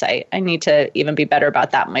website? I need to even be better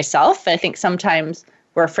about that myself. I think sometimes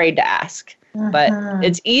we're afraid to ask, but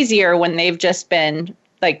it's easier when they've just been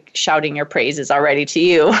like shouting your praises already to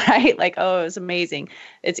you, right? Like, oh, it was amazing.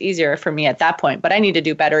 It's easier for me at that point, but I need to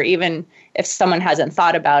do better. Even if someone hasn't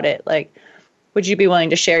thought about it, like, would you be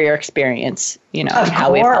willing to share your experience, and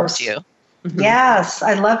how it helps you? Mm-hmm. Yes,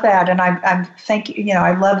 I love that. And I'm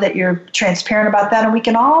I love that you're transparent about that. And we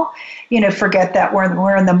can all, forget that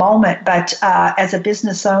we're in the moment. But as a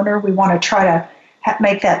business owner, we want to try to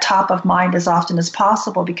make that top of mind as often as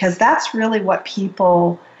possible, because that's really what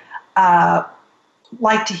people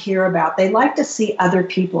like to hear about. They like to see other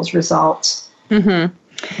people's results. Mm-hmm.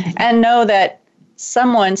 And know that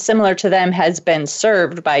someone similar to them has been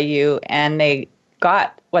served by you and they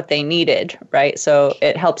got what they needed, right? So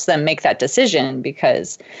it helps them make that decision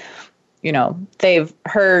because, they've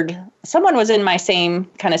heard someone was in my same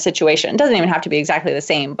kind of situation. It doesn't even have to be exactly the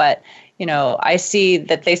same, but, I see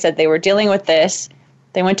that they said they were dealing with this.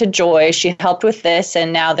 They went to Joy, she helped with this,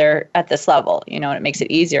 and now they're at this level, and it makes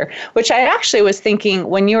it easier, which I actually was thinking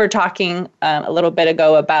when you were talking a little bit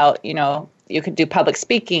ago about, you could do public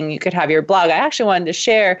speaking, you could have your blog. I actually wanted to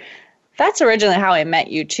share, that's originally how I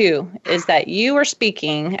met you too, is that you were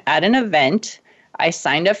speaking at an event. I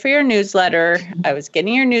signed up for your newsletter. I was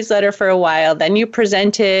getting your newsletter for a while. Then you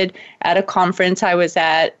presented at a conference I was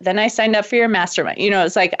at. Then I signed up for your mastermind.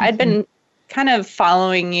 It's like I'd been kind of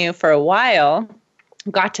following you for a while,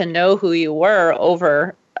 got to know who you were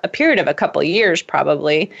over a period of a couple of years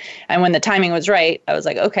probably. And when the timing was right, I was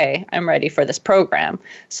like, okay, I'm ready for this program.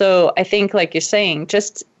 So I think, like you're saying,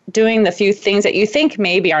 just doing the few things that you think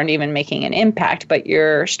maybe aren't even making an impact, but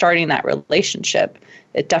you're starting that relationship,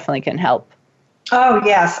 it definitely can help. Oh,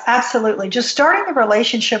 yes, absolutely. Just starting the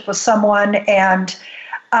relationship with someone and,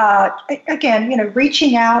 again,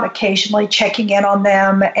 reaching out occasionally, checking in on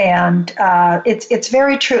them. And it's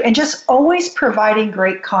very true. And just always providing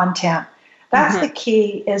great content. That's the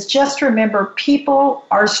key, is just remember, people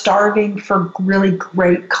are starving for really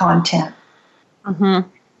great content.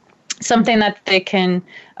 Something that they can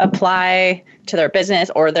apply to their business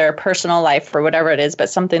or their personal life or whatever it is, but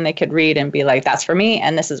something they could read and be like, that's for me,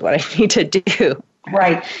 and this is what I need to do.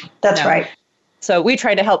 Right. That's right. So we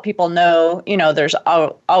try to help people know, there's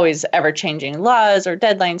always ever-changing laws or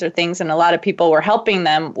deadlines or things, and a lot of people, we're helping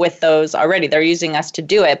them with those already. They're using us to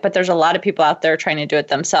do it, but there's a lot of people out there trying to do it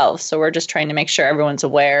themselves. So we're just trying to make sure everyone's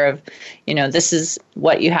aware of, this is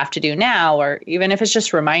what you have to do now, or even if it's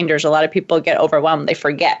just reminders. A lot of people get overwhelmed. They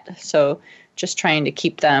forget. So just trying to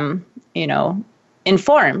keep them,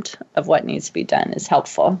 informed of what needs to be done is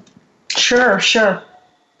helpful. Sure. So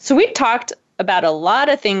we talked about a lot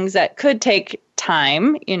of things that could take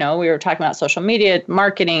time. We were talking about social media,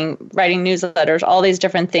 marketing, writing newsletters, all these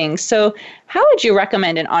different things. So how would you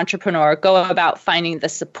recommend an entrepreneur go about finding the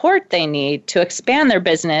support they need to expand their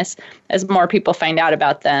business as more people find out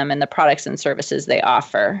about them and the products and services they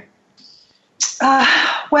offer?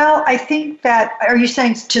 Well, I think that, are you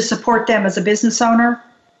saying to support them as a business owner?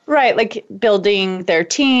 Right, like building their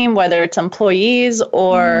team, whether it's employees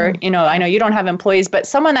or, I know you don't have employees, but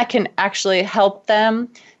someone that can actually help them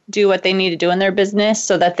do what they need to do in their business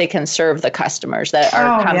so that they can serve the customers that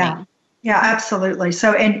are coming. Yeah, absolutely.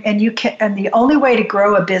 So, and you can, and the only way to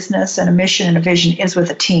grow a business and a mission and a vision is with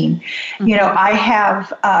a team. I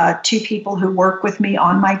have 2 people who work with me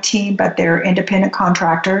on my team, but they're independent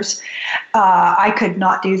contractors. I could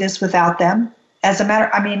not do this without them.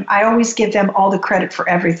 I always give them all the credit for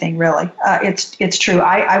everything, really. It's true.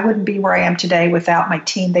 I wouldn't be where I am today without my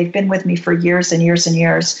team. They've been with me for years and years and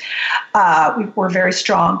years. We're very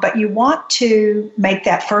strong. But you want to make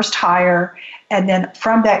that first hire, and then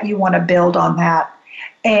from that, you want to build on that.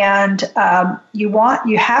 And you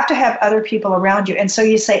have to have other people around you. And so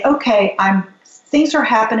you say, okay, things are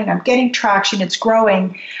happening. I'm getting traction. It's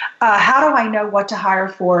growing. How do I know what to hire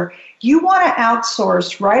for? You want to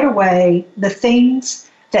outsource right away the things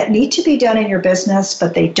that need to be done in your business,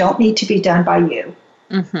 but they don't need to be done by you.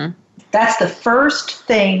 That's the first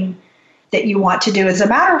thing that you want to do. As a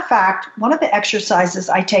matter of fact, one of the exercises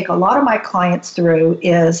I take a lot of my clients through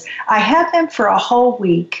is I have them for a whole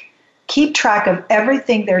week keep track of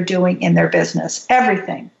everything they're doing in their business,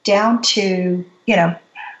 everything, down to,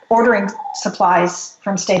 ordering supplies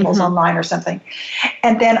from Staples online or something.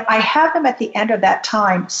 And then I have them at the end of that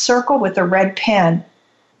time circle with a red pen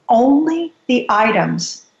only the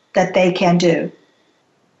items that they can do.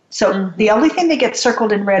 So the only thing that gets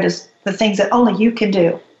circled in red is the things that only you can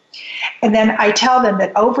do. And then I tell them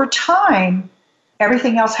that over time,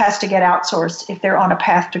 everything else has to get outsourced if they're on a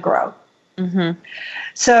path to grow.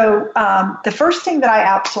 So the first thing that I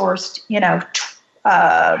outsourced,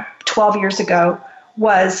 12 years ago,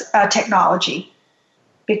 was technology,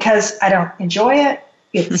 because I don't enjoy it.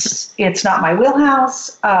 It's not my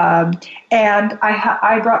wheelhouse. And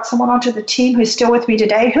I brought someone onto the team who's still with me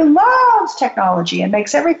today who loves technology and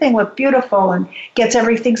makes everything look beautiful and gets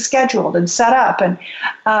everything scheduled and set up. And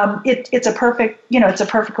it's a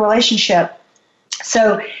perfect relationship.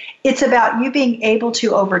 So it's about you being able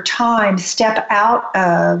to, over time, step out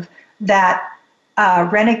of that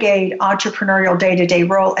renegade entrepreneurial day-to-day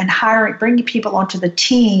role and bringing people onto the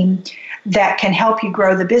team that can help you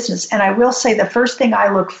grow the business. And I will say the first thing I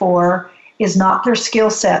look for is not their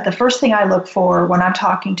skill set. The first thing I look for when I'm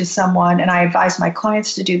talking to someone, and I advise my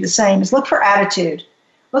clients to do the same, is look for attitude.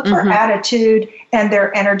 Look for attitude and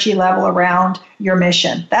their energy level around your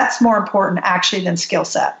mission. That's more important, actually, than skill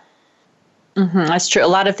set. That's true. A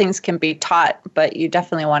lot of things can be taught, but you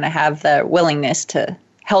definitely want to have the willingness to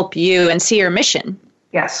help you and see your mission.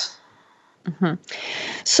 Yes.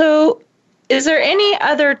 So is there any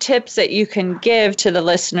other tips that you can give to the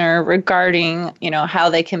listener regarding, how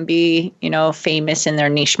they can be, famous in their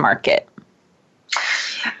niche market?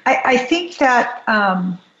 I think that,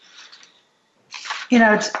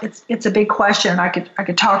 it's a big question. I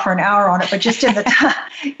could talk for an hour on it, but just in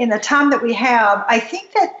the time that we have, I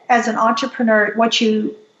think that as an entrepreneur, what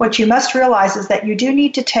you must realize is that you do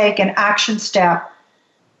need to take an action step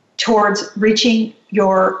towards reaching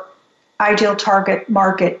your ideal target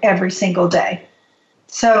market every single day.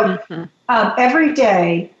 So every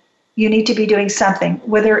day you need to be doing something,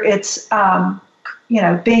 whether it's,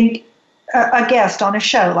 being a guest on a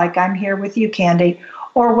show like I'm here with you, Candy,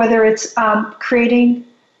 or whether it's creating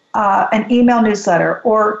an email newsletter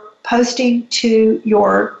or posting to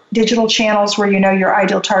your digital channels where you know your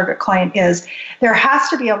ideal target client is, there has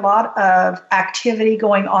to be a lot of activity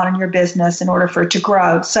going on in your business in order for it to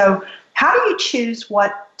grow. So how do you choose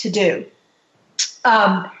what to do?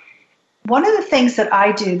 One of the things that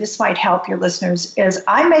I do, this might help your listeners, is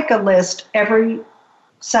I make a list every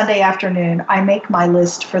Sunday afternoon. I make my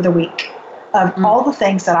list for the week of all the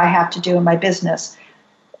things that I have to do in my business.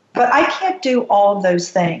 But I can't do all of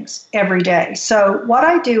those things every day. So what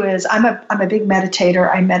I do is I'm a big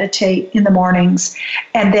meditator. I meditate in the mornings,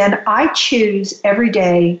 and then I choose every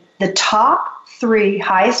day the top 3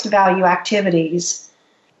 highest value activities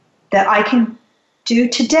that I can do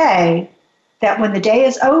today, that when the day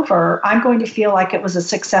is over, I'm going to feel like it was a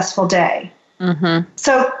successful day. Mm-hmm.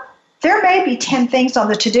 So there may be 10 things on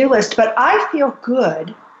the to-do list, but I feel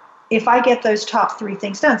good if I get those top 3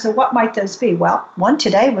 things done. So what might those be? Well, one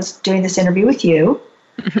today was doing this interview with you.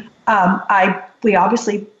 We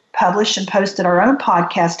obviously published and posted our own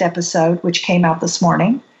podcast episode, which came out this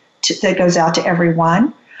morning, that goes out to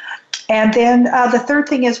everyone. And then the third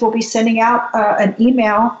thing is we'll be sending out an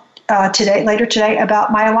email later today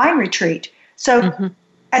about my Align retreat. So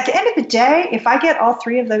at the end of the day, if I get all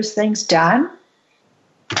 3 of those things done,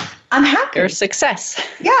 I'm happy. You're a success.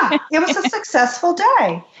 Yeah, it was a successful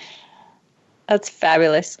day. That's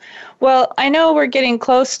fabulous. Well, I know we're getting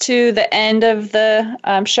close to the end of the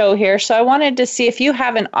show here, so I wanted to see if you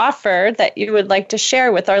have an offer that you would like to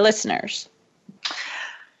share with our listeners.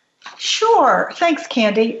 Sure. Thanks,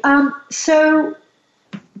 Candy.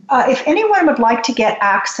 If anyone would like to get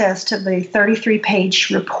access to the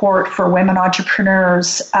 33-page report for women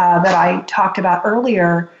entrepreneurs that I talked about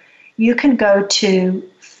earlier, you can go to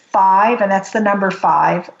 5, and that's the number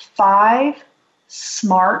 5,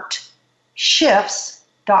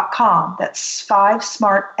 5smartshifts.com. That's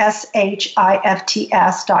 5smart, SHIFTS.com.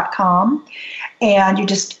 And you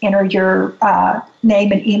just enter your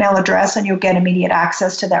name and email address, and you'll get immediate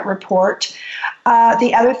access to that report.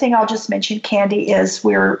 The other thing I'll just mention, Candy, is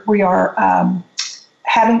we are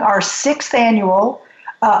having our 6th annual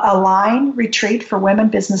Align retreat for women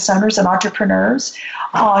business owners and entrepreneurs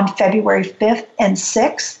on February 5th and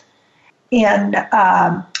 6th in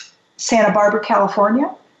Santa Barbara, California.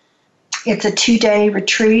 It's a 2-day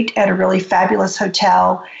retreat at a really fabulous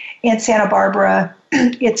hotel in Santa Barbara.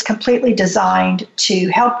 It's completely designed to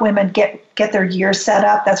help women get their year set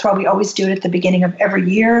up. That's why we always do it at the beginning of every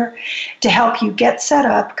year, to help you get set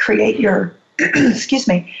up, create your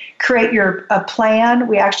create your plan.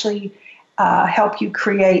 We actually help you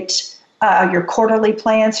create your quarterly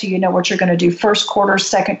plan, so you know what you're going to do first quarter,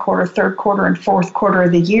 second quarter, third quarter, and fourth quarter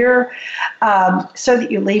of the year, so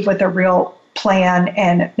that you leave with a real plan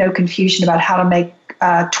and no confusion about how to make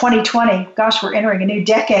 2020, gosh, we're entering a new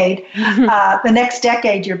decade, the next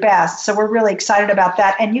decade your best. So we're really excited about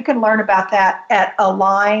that. And you can learn about that at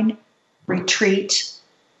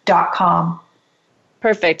alignretreat.com.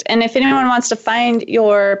 Perfect. And if anyone wants to find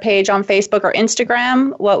your page on Facebook or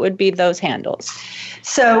Instagram, what would be those handles?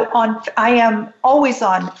 So I am always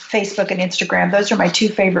on Facebook and Instagram. Those are my 2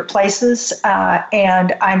 favorite places.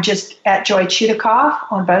 And I'm just at Joy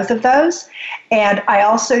Chudikoff on both of those. And I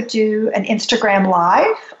also do an Instagram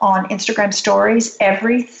Live on Instagram Stories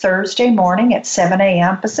every Thursday morning at 7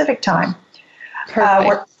 a.m. Pacific time,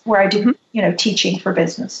 where I do teaching for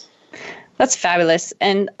business. That's fabulous.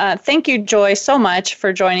 And thank you, Joy, so much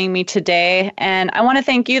for joining me today. And I want to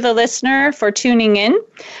thank you, the listener, for tuning in.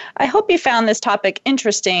 I hope you found this topic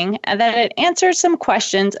interesting and that it answers some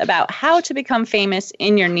questions about how to become famous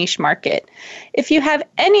in your niche market. If you have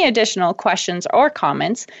any additional questions or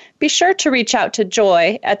comments, be sure to reach out to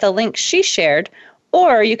Joy at the link she shared,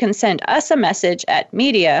 or you can send us a message at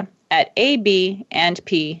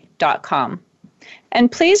media@abandp.com.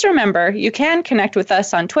 And please remember, you can connect with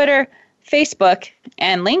us on Twitter, Facebook,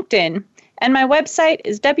 and LinkedIn, and my website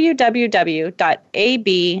is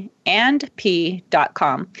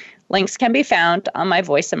www.abandp.com. Links can be found on my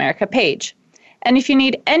Voice America page. And if you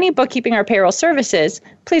need any bookkeeping or payroll services,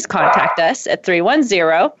 please contact us at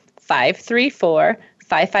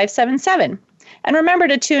 310-534-5577. And remember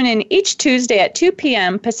to tune in each Tuesday at 2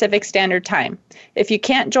 p.m. Pacific Standard Time. If you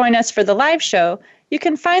can't join us for the live show, you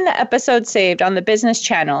can find the episode saved on the business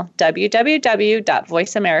channel,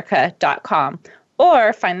 www.voiceamerica.com,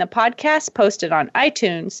 or find the podcast posted on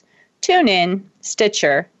iTunes, TuneIn,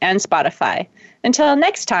 Stitcher, and Spotify. Until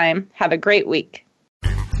next time, have a great week.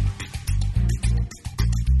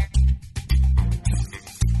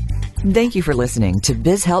 Thank you for listening to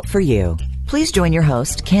Biz Help for You. Please join your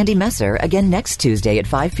host, Candy Messer, again next Tuesday at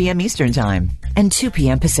 5 p.m. Eastern Time and 2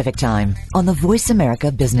 p.m. Pacific Time on the Voice America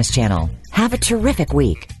Business Channel. Have a terrific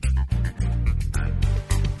week.